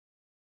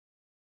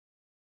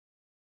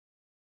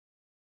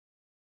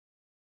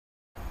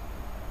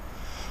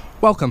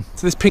Welcome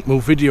to this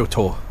Pinkmove video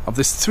tour of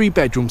this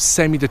 3-bedroom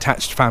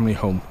semi-detached family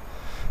home,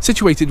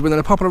 situated within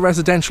a popular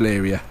residential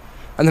area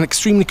and an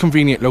extremely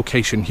convenient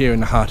location here in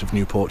the heart of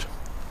Newport.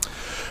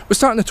 We're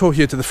starting the tour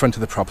here to the front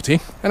of the property,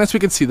 and as we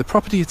can see, the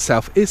property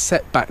itself is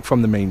set back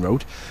from the main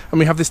road, and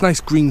we have this nice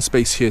green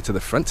space here to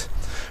the front.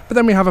 But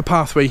then we have a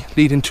pathway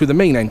leading to the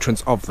main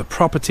entrance of the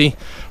property,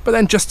 but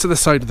then just to the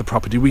side of the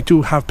property we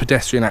do have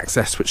pedestrian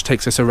access which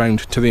takes us around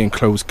to the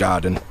enclosed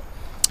garden.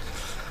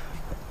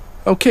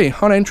 Okay,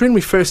 on entering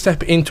we first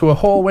step into a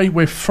hallway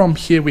where from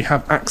here we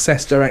have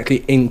access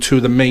directly into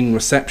the main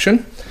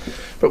reception,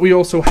 but we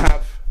also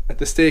have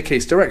the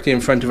staircase directly in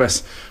front of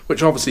us,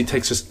 which obviously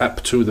takes us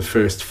up to the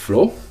first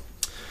floor.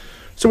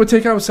 So we'll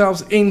take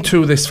ourselves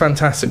into this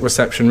fantastic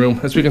reception room.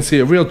 As we can see,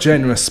 a real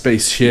generous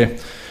space here,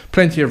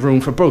 plenty of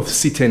room for both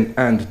seating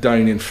and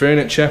dining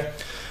furniture,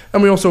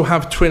 and we also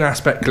have twin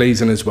aspect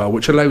glazing as well,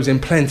 which allows in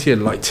plenty of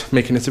light,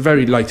 making it a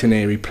very light and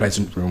airy,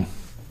 pleasant room.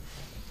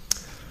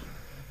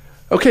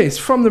 Okay, it's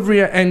from the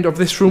rear end of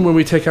this room where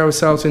we take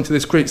ourselves into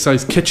this great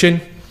sized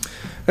kitchen.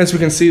 As we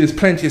can see, there's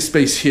plenty of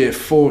space here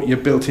for your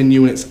built-in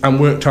units and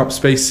worktop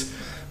space.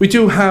 We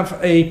do have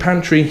a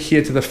pantry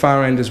here to the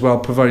far end as well,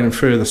 providing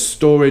further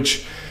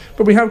storage.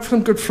 But we have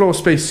some good floor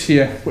space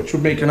here, which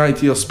would make an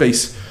ideal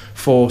space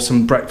for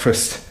some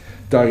breakfast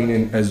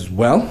dining as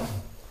well.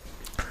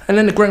 And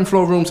then the ground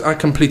floor rooms are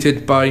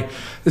completed by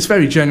this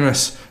very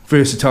generous,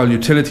 versatile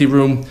utility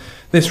room.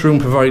 This room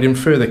providing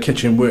further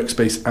kitchen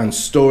workspace and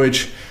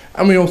storage.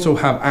 And we also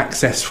have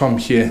access from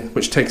here,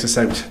 which takes us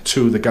out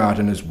to the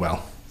garden as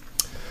well.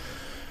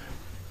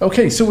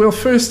 Okay, so we'll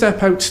first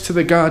step out to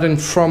the garden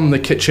from the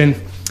kitchen,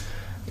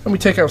 and we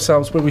take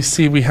ourselves where we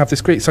see we have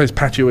this great sized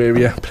patio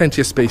area,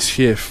 plenty of space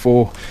here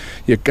for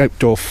your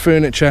outdoor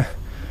furniture.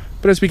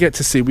 But as we get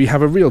to see, we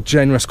have a real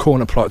generous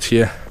corner plot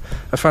here,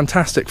 a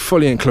fantastic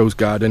fully enclosed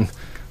garden,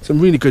 some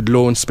really good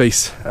lawn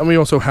space, and we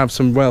also have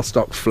some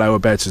well-stocked flower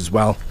beds as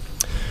well.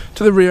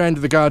 To the rear end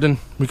of the garden,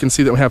 we can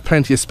see that we have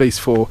plenty of space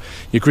for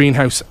your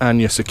greenhouse and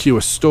your secure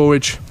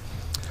storage.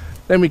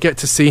 Then we get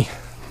to see,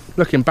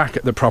 looking back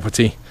at the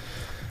property,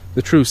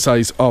 the true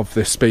size of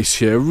this space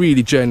here, a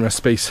really generous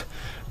space,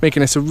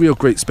 making this a real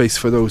great space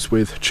for those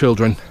with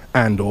children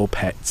and or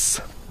pets.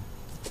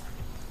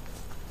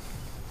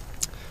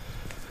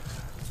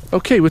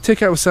 Okay, we'll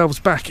take ourselves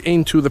back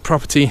into the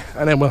property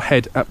and then we'll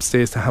head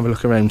upstairs to have a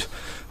look around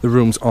the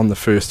rooms on the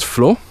first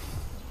floor.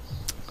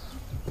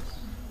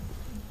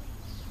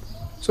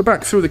 So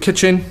back through the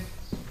kitchen,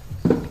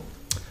 and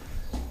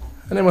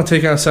then we'll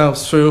take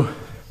ourselves through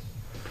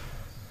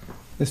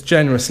this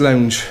generous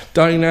lounge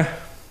diner.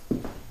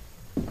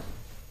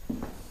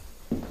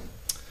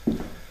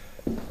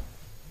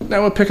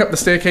 Now we'll pick up the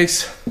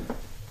staircase,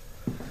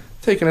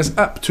 taking us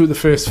up to the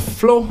first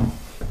floor,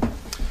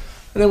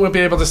 and then we'll be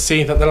able to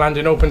see that the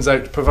landing opens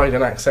out,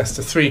 providing access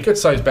to 3 good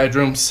sized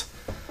bedrooms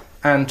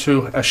and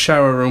to a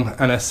shower room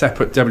and a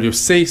separate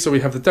WC. So we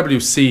have the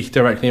WC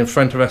directly in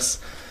front of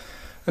us,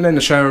 and then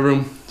the shower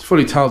room,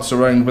 fully tiled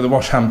surround with a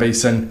wash hand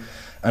basin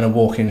and a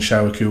walk-in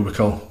shower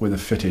cubicle with a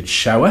fitted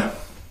shower.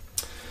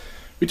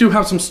 We do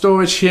have some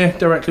storage here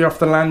directly off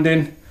the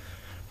landing,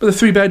 but the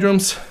 3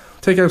 bedrooms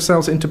take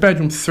ourselves into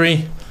bedroom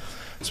 3.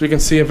 So we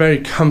can see a very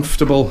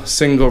comfortable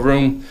single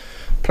room,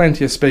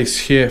 plenty of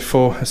space here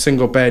for a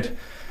single bed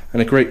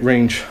and a great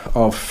range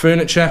of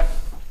furniture.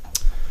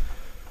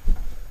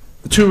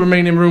 The 2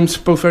 remaining rooms,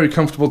 both very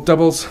comfortable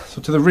doubles.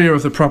 So to the rear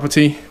of the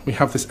property, we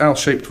have this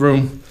L-shaped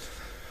room,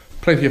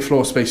 plenty of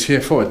floor space here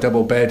for a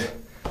double bed,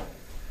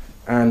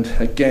 and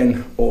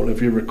again, all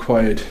of your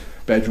required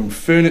bedroom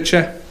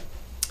furniture.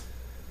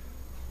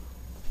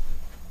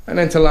 And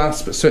then to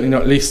last, but certainly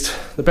not least,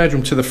 the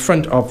bedroom to the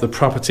front of the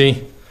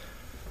property.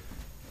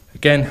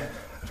 Again,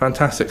 a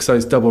fantastic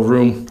sized double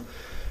room,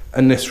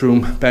 and this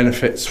room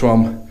benefits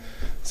from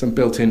some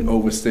built-in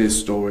overstairs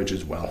storage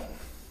as well.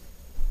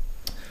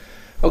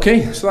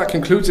 Okay, so that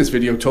concludes this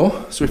video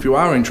tour. So if you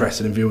are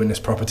interested in viewing this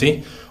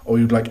property, or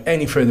you'd like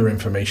any further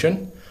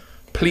information,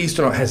 please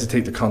do not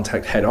hesitate to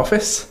contact head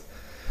office,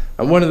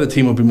 and one of the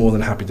team will be more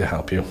than happy to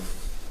help you.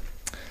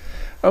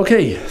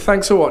 Okay,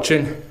 thanks for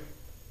watching.